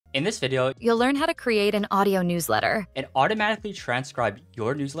In this video, You'll learn how to create an audio newsletter and automatically transcribe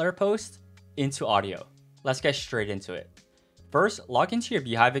your newsletter post into audio. Let's get straight into it. First, log into your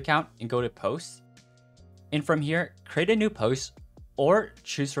beehiiv account and go to posts. And from here, create a new post or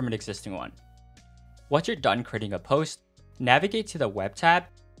choose from an existing one. Once you're done creating a post, navigate to the web tab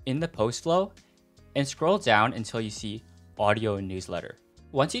in the post flow and scroll down until you see audio newsletter.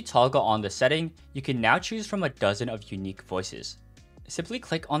 Once you toggle on the setting, you can now choose from a dozen of unique voices. Simply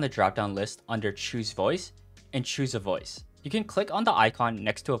click on the drop-down list under Choose Voice and choose a voice. You can click on the icon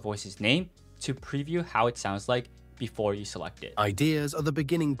next to a voice's name to preview how it sounds like before you select it. Ideas are the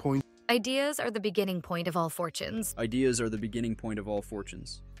beginning point. Ideas are the beginning point of all fortunes. Ideas are the beginning point of all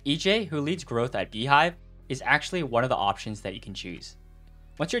fortunes. EJ, who leads growth at beehiiv, is actually one of the options that you can choose.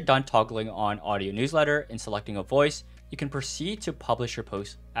 Once you're done toggling on audio newsletter and selecting a voice, you can proceed to publish your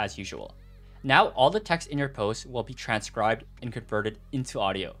post as usual. Now all the text in your post will be transcribed and converted into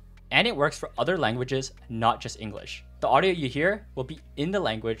audio. And it works for other languages, not just English. The audio you hear will be in the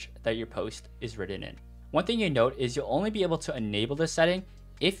language that your post is written in. One thing you note is you'll only be able to enable this setting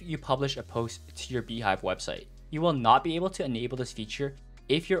if you publish a post to your beehiiv website. You will not be able to enable this feature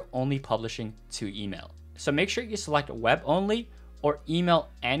if you're only publishing to email. So make sure you select web only or email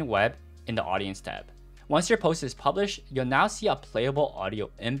and web in the audience tab. Once your post is published, you'll now see a playable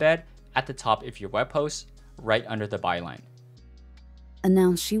audio embed at the top of your web post, right under the byline.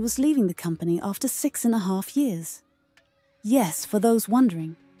 Announced she was leaving the company after 6.5 years. Yes, for those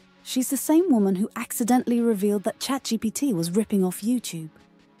wondering, she's the same woman who accidentally revealed that ChatGPT was ripping off YouTube.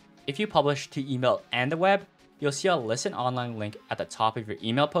 If you publish to email and the web, you'll see a listen online link at the top of your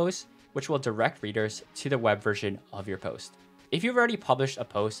email post, which will direct readers to the web version of your post. If you've already published a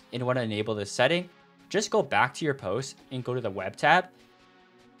post and want to enable this setting, just go back to your post and go to the web tab.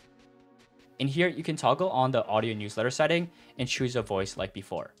 And here you can toggle on the audio newsletter setting and choose a voice like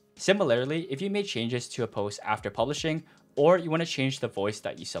before. Similarly, if you made changes to a post after publishing, or you want to change the voice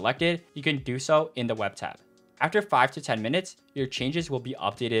that you selected, you can do so in the web tab. After 5 to 10 minutes, your changes will be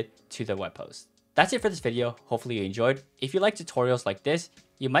updated to the web post. That's it for this video. Hopefully you enjoyed. If you like tutorials like this,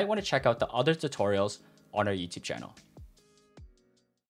 you might want to check out the other tutorials on our YouTube channel.